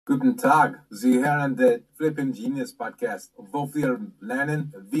Guten Tag, Sie hören den Flippin' Genius Podcast, wo wir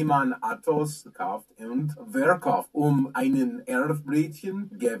lernen, wie man Autos kauft und verkauft, um einen ehrlichen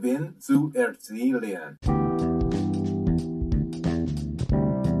Gewinn zu erzielen.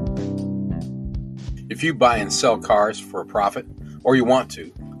 If you buy and sell cars for a profit, or you want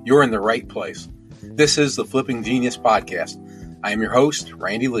to, you're in the right place. This is the Flipping Genius Podcast. I am your host,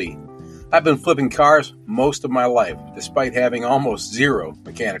 Randy Lee. I've been flipping cars most of my life, despite having almost zero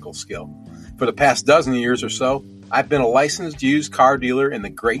mechanical skill. For the past dozen years or so, I've been a licensed used car dealer in the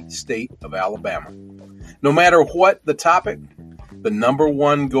great state of Alabama. No matter what the topic, the number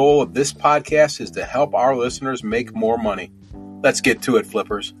one goal of this podcast is to help our listeners make more money. Let's get to it,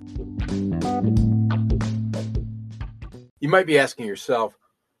 flippers. You might be asking yourself,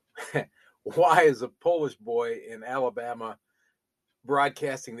 why is a Polish boy in Alabama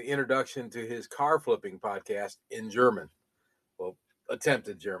broadcasting the introduction to his car flipping podcast in German? Well,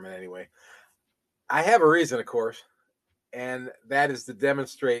 attempted German anyway. I have a reason, of course, and that is to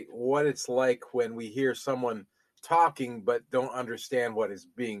demonstrate what it's like when we hear someone talking but don't understand what is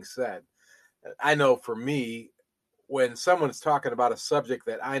being said. I know for me, when someone's talking about a subject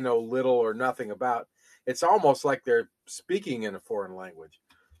that I know little or nothing about, it's almost like they're speaking in a foreign language.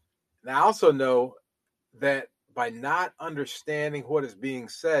 And I also know that by not understanding what is being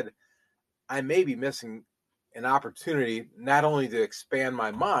said, I may be missing an opportunity not only to expand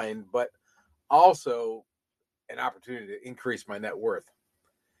my mind, but also an opportunity to increase my net worth.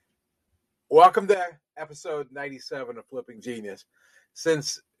 Welcome to episode 97 of Flipping Genius.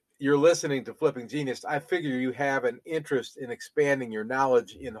 Since you're listening to Flipping Genius, I figure you have an interest in expanding your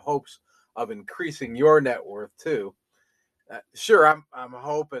knowledge in hopes of increasing your net worth too. Sure, I'm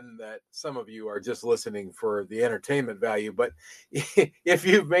hoping that some of you are just listening for the entertainment value, but if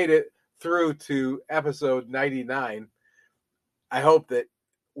you've made it through to episode 99, I hope that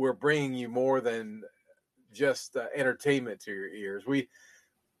we're bringing you more than just entertainment to your ears.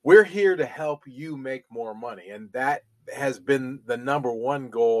 We're here to help you make more money, and that has been the number one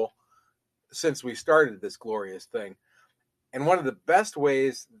goal since we started this glorious thing. And one of the best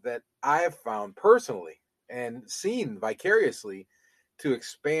ways that I have found personally and seen vicariously to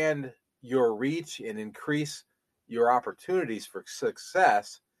expand your reach and increase your opportunities for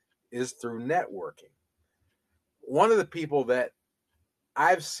success is through networking. One of the people that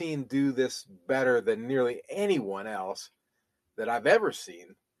I've seen do this better than nearly anyone else that I've ever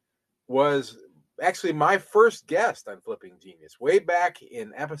seen was actually my first guest on Flipping Genius. Way back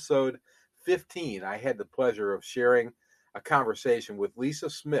in episode 15, I had the pleasure of sharing a conversation with Lisa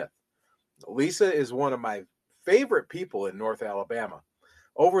Smith. Lisa is one of my favorite people in North Alabama.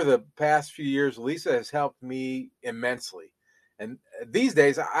 Over the past few years, Lisa has helped me immensely. And these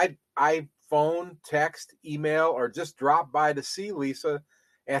days, I phone, text, email, or just drop by to see Lisa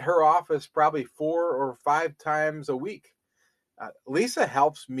at her office probably 4 or 5 times a week. Lisa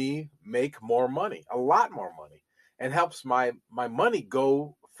helps me make more money, a lot more money, and helps my money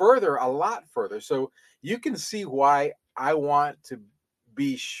go further, a lot further. So you can see why I want to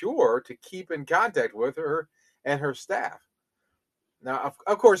be sure to keep in contact with her and her staff. Now,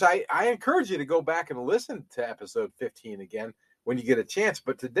 of course, I encourage you to go back and listen to episode 15 again when you get a chance.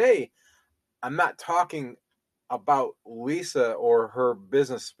 But today, I'm not talking about Lisa or her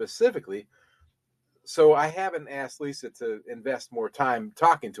business specifically. So I haven't asked Lisa to invest more time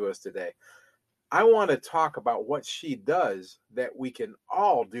talking to us today. I want to talk about what she does that we can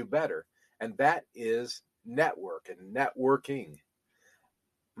all do better, and that is network and networking.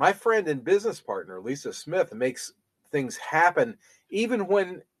 My friend and business partner, Lisa Smith, makes things happen even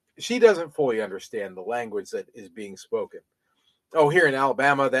when she doesn't fully understand the language that is being spoken. Oh, here in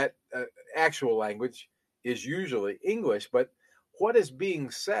Alabama, that actual language is usually English, but what is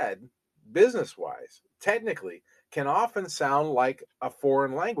being said business-wise, technically, can often sound like a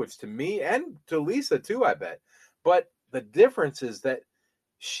foreign language to me and to Lisa too, I bet. But the difference is that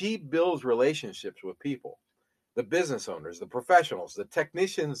she builds relationships with people, the business owners, the professionals, the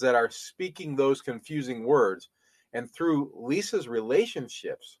technicians that are speaking those confusing words. And through Lisa's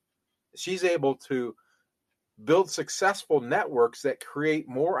relationships, she's able to build successful networks that create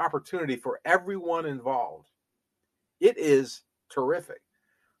more opportunity for everyone involved. It is terrific.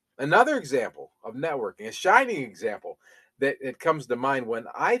 Another example of networking, a shining example that it comes to mind when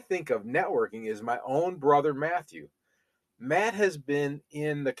I think of networking is my own brother, Matthew. Matt has been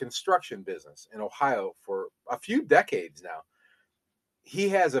in the construction business in Ohio for a few decades now. He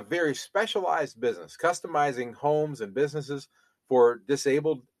has a very specialized business, customizing homes and businesses for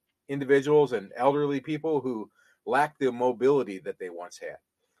disabled individuals and elderly people who lack the mobility that they once had.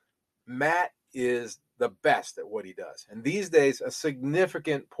 Matt is the best at what he does. And these days, a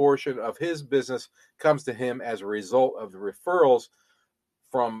significant portion of his business comes to him as a result of the referrals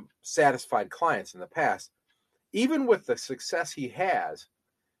from satisfied clients in the past. Even with the success he has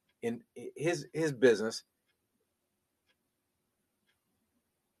in his business,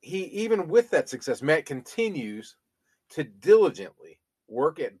 even with that success, Matt continues to diligently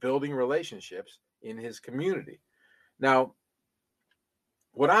work at building relationships in his community. Now,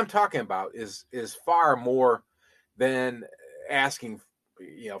 what I'm talking about is far more than asking,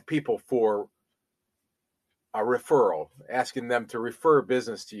 people for a referral, asking them to refer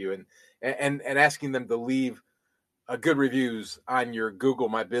business to you, and asking them to leave good reviews on your Google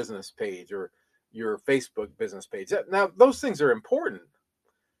My Business page or your Facebook business page. Now, those things are important,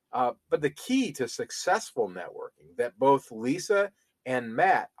 but the key to successful networking that both Lisa and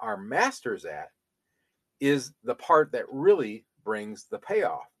Matt are masters at is the part that really brings the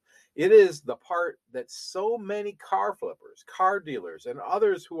payoff. It is the part that so many car flippers, car dealers, and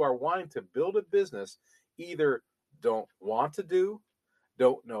others who are wanting to build a business either don't want to do,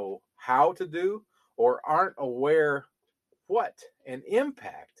 don't know how to do, or aren't aware what an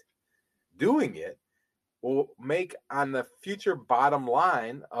impact doing it will make on the future bottom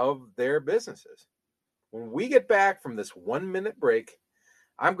line of their businesses. When we get back from this 1-minute break,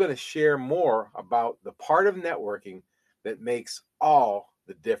 I'm going to share more about the part of networking that makes all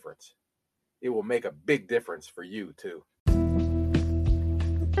the difference. It will make a big difference for you too.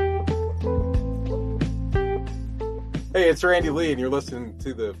 Hey, it's Randy Lee, and you're listening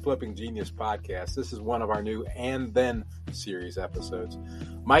to the Flipping Genius podcast. This is one of our new And Then series episodes.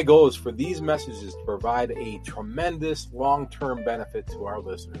 My goal is for these messages to provide a tremendous long-term benefit to our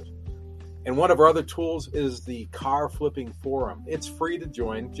listeners. And one of our other tools is the Car Flipping Forum. It's free to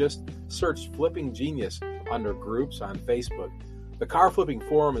join. Just search Flipping Genius under groups on Facebook. The Car Flipping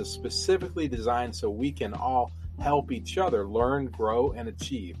Forum is specifically designed so we can all help each other learn, grow, and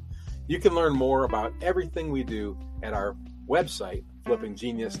achieve. You can learn more about everything we do at our website,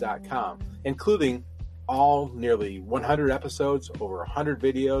 flippinggenius.com, including all nearly 100 episodes, over 100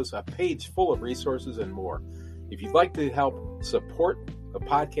 videos, a page full of resources, and more. If you'd like to help support the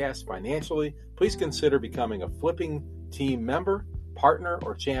podcast financially, please consider becoming a Flipping Team member, partner,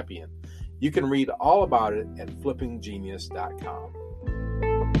 or champion. You can read all about it at flippinggenius.com.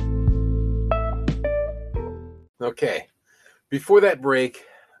 Okay, before that break,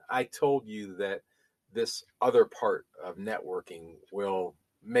 I told you that this other part of networking will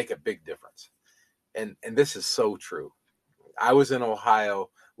make a big difference. And this is so true. I was in Ohio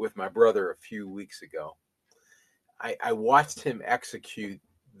with my brother a few weeks ago. I watched him execute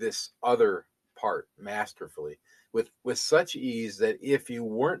this other part masterfully with such ease that if you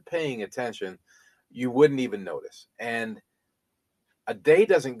weren't paying attention, you wouldn't even notice. And a day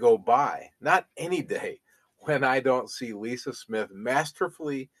doesn't go by, not any day, when I don't see Lisa Smith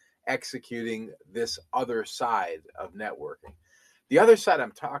masterfully executing this other side of networking. The other side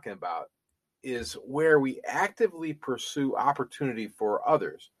I'm talking about is where we actively pursue opportunity for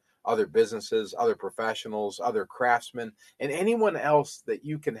others, other businesses, other professionals, other craftsmen, and anyone else that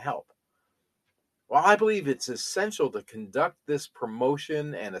you can help. Well, I believe it's essential to conduct this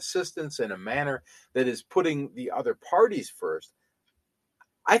promotion and assistance in a manner that is putting the other parties first.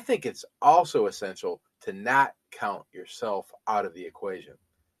 I think it's also essential to not count yourself out of the equation.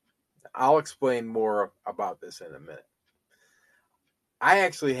 I'll explain more about this in a minute. I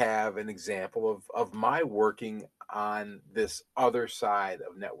actually have an example of my working on this other side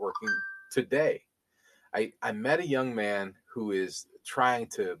of networking today. I met a young man who is trying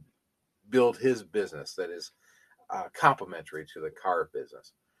to build his business that is complementary to the car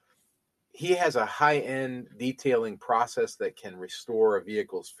business. He has a high-end detailing process that can restore a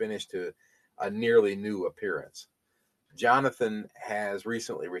vehicle's finish to a nearly new appearance. Jonathan has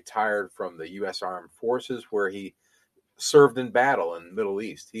recently retired from the U.S. Armed Forces, where he served in battle in the Middle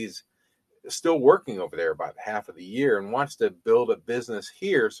East. He's still working over there about half of the year and wants to build a business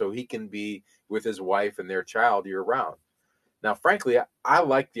here so he can be with his wife and their child year-round. Now, frankly, I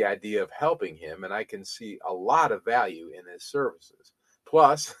like the idea of helping him, and I can see a lot of value in his services.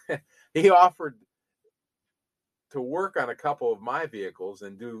 Plus, he offered to work on a couple of my vehicles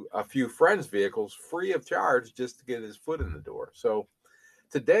and do a few friends' vehicles free of charge just to get his foot in the door. So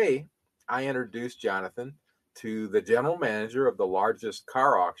today, I introduced Jonathan to the general manager of the largest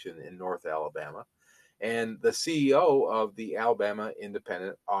car auction in North Alabama and the CEO of the Alabama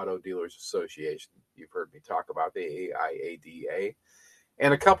Independent Auto Dealers Association. You've heard me talk about the AIADA,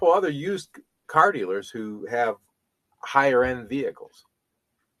 and a couple other used car dealers who have higher end vehicles.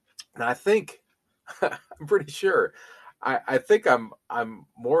 And I think, I'm pretty sure, I think I'm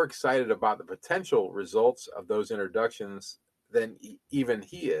more excited about the potential results of those introductions than even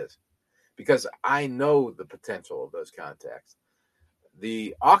he is, because I know the potential of those contacts.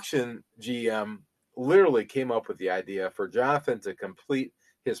 The auction GM literally came up with the idea for Jonathan to complete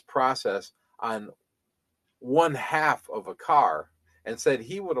his process on one half of a car and said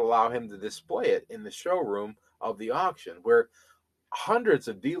he would allow him to display it in the showroom of the auction, where hundreds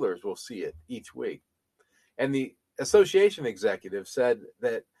of dealers will see it each week. And the association executive said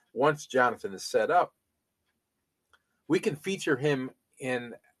that once Jonathan is set up, we can feature him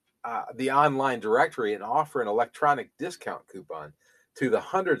in the online directory and offer an electronic discount coupon to the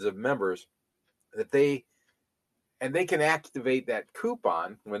hundreds of members that they can activate that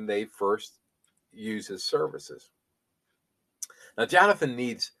coupon when they first use his services. Now, Jonathan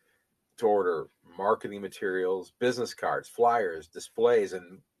needs to order marketing materials, business cards, flyers, displays,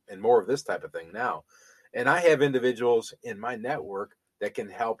 and more of this type of thing now. And I have individuals in my network that can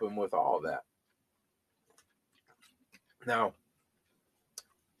help him with all of that. Now,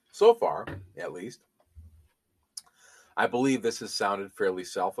 so far, at least, I believe this has sounded fairly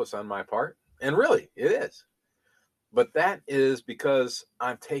selfless on my part. And really, it is. But that is because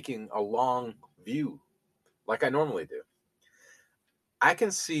I'm taking a long view, like I normally do. I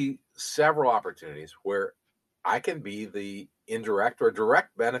can see several opportunities where I can be the indirect or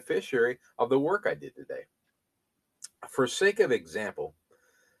direct beneficiary of the work I did today. For sake of example,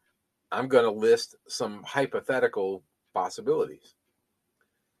 I'm going to list some hypothetical possibilities.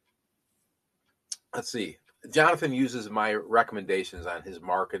 Let's see. Jonathan uses my recommendations on his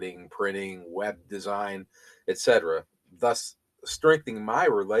marketing, printing, web design, etc., thus strengthening my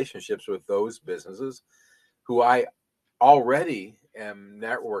relationships with those businesses who I already am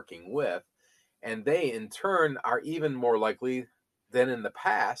networking with, and they in turn are even more likely than in the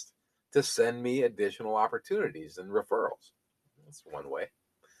past to send me additional opportunities and referrals. That's one way.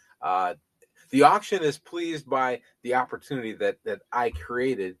 The auction is pleased by the opportunity that I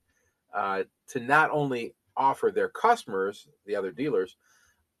created to not only offer their customers, the other dealers,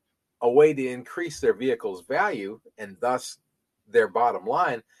 a way to increase their vehicle's value and thus their bottom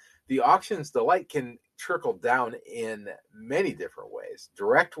line. The auction's delight can trickle down in many different ways.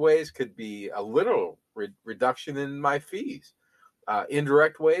 Direct ways could be a literal reduction in my fees.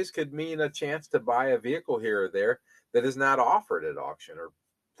 Indirect ways could mean a chance to buy a vehicle here or there that is not offered at auction or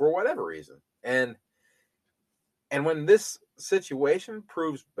for whatever reason. And when this situation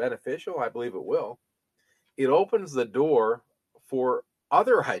proves beneficial, I believe it will, it opens the door for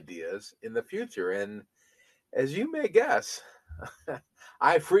other ideas in the future. And as you may guess,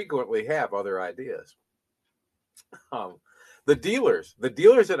 I frequently have other ideas. The dealers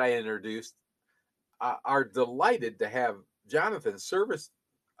that I introduced are delighted to have Jonathan service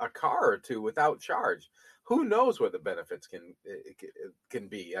a car or two without charge. Who knows what the benefits can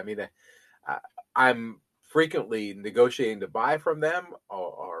be? I mean, I'm frequently negotiating to buy from them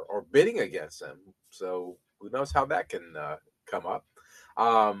or bidding against them. So who knows how that can come up.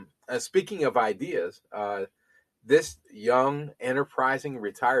 Speaking of ideas, this young, enterprising,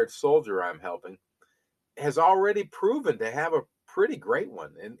 retired soldier I'm helping has already proven to have a pretty great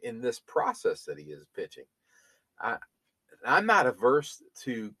one in this process that he is pitching. I'm not averse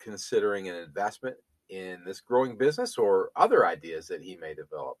to considering an investment in this growing business or other ideas that he may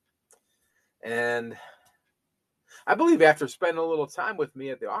develop. And I believe after spending a little time with me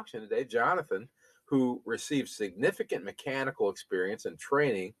at the auction today, Jonathan, who received significant mechanical experience and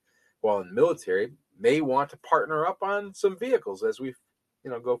training while in the military, may want to partner up on some vehicles as we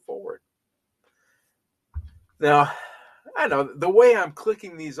go forward. Now, I know the way I'm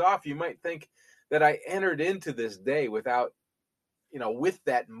clicking these off, you might think that I entered into this day without, with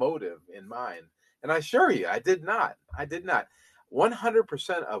that motive in mind. And I assure you, I did not.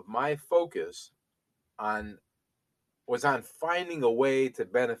 100% of my focus was on finding a way to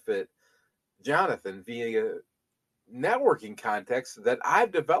benefit Jonathan via networking contexts that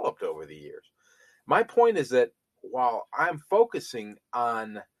I've developed over the years. My point is that while I'm focusing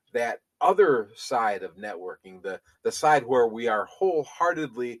on that other side of networking, the side where we are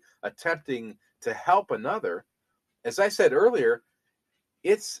wholeheartedly attempting to help another, as I said earlier,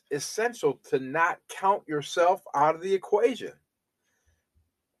 it's essential to not count yourself out of the equation.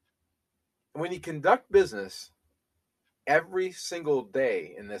 When you conduct business every single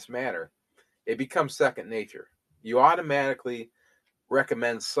day in this manner, it becomes second nature. You automatically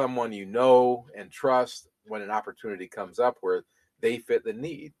recommend someone you know and trust when an opportunity comes up where they fit the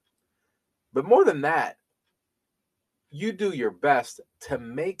need. But more than that, you do your best to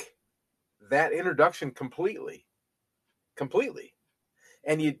make that introduction completely.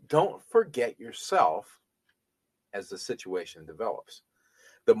 And you don't forget yourself as the situation develops.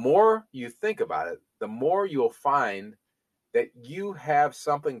 The more you think about it, the more you'll find that you have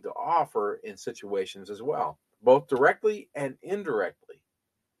something to offer in situations as well, both directly and indirectly.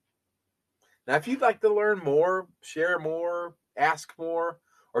 Now, if you'd like to learn more, share more, ask more,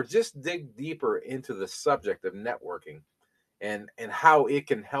 or just dig deeper into the subject of networking and how it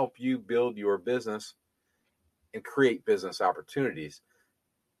can help you build your business and create business opportunities,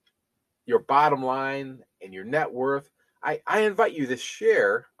 your bottom line and your net worth, I invite you to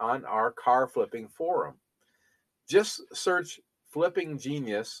share on our car flipping forum. Just search Flipping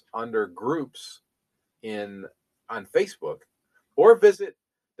Genius under groups on Facebook, or visit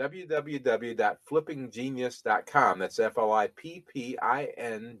www.flippinggenius.com. That's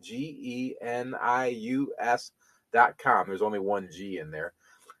FLIPPINGENIUS.com. There's only one G in there.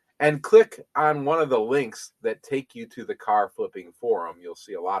 And click on one of the links that take you to the car flipping forum. You'll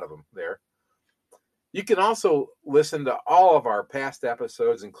see a lot of them there. You can also listen to all of our past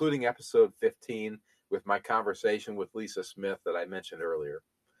episodes, including episode 15 with my conversation with Lisa Smith that I mentioned earlier.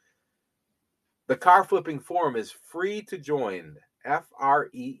 The car flipping forum is free to join,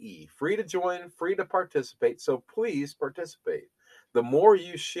 FREE, free to join, free to participate. So please participate. The more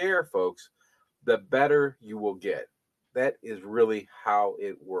you share, folks, the better you will get. That is really how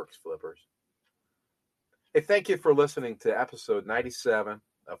it works, flippers. Hey, thank you for listening to episode 97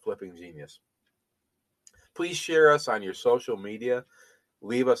 of Flipping Genius. Please share us on your social media.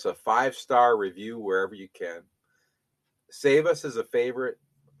 Leave us a 5-star review wherever you can. Save us as a favorite.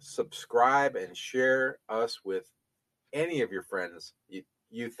 Subscribe and share us with any of your friends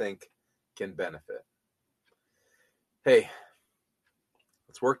you think can benefit. Hey,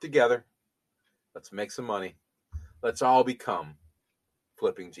 let's work together. Let's make some money. Let's all become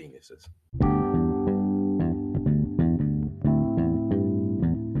flipping geniuses.